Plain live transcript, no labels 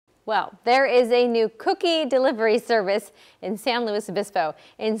Well, there is a new cookie delivery service in San Luis Obispo.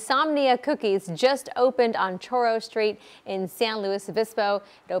 Insomnia Cookies just opened on Choro Street in San Luis Obispo.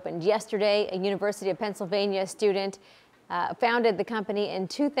 It opened yesterday. A University of Pennsylvania student founded the company in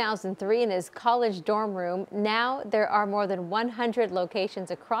 2003 in his college dorm room. Now there are more than 100 locations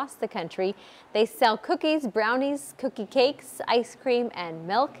across the country. They sell cookies, brownies, cookie cakes, ice cream, and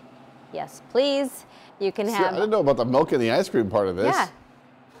milk. Yes, please. You can have. I didn't know about the milk and the ice cream part of this. Yeah.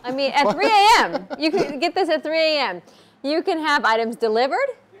 I mean, at 3 a.m. You can get this at 3 a.m. You can have items delivered.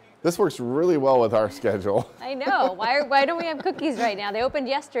 This works really well with our schedule. I know. Why don't we have cookies right now? They opened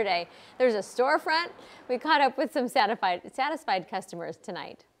yesterday. There's a storefront. We caught up with some satisfied customers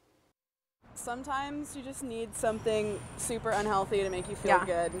tonight. Sometimes you just need something super unhealthy to make you feel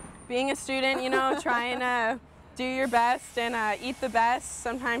good. Being a student, you know, trying to do your best and eat the best,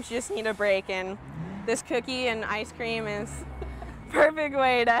 sometimes you just need a break, and this cookie and ice cream is perfect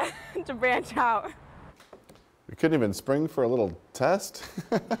way to branch out. We couldn't even spring for a little test.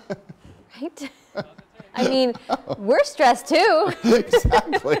 Right? I mean, we're stressed too.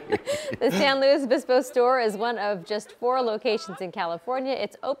 Exactly. The San Luis Obispo store is one of just 4 locations in California.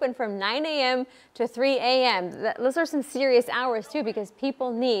 It's open from 9 a.m. to 3 a.m. Those are some serious hours too, because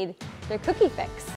people need their cookie fix.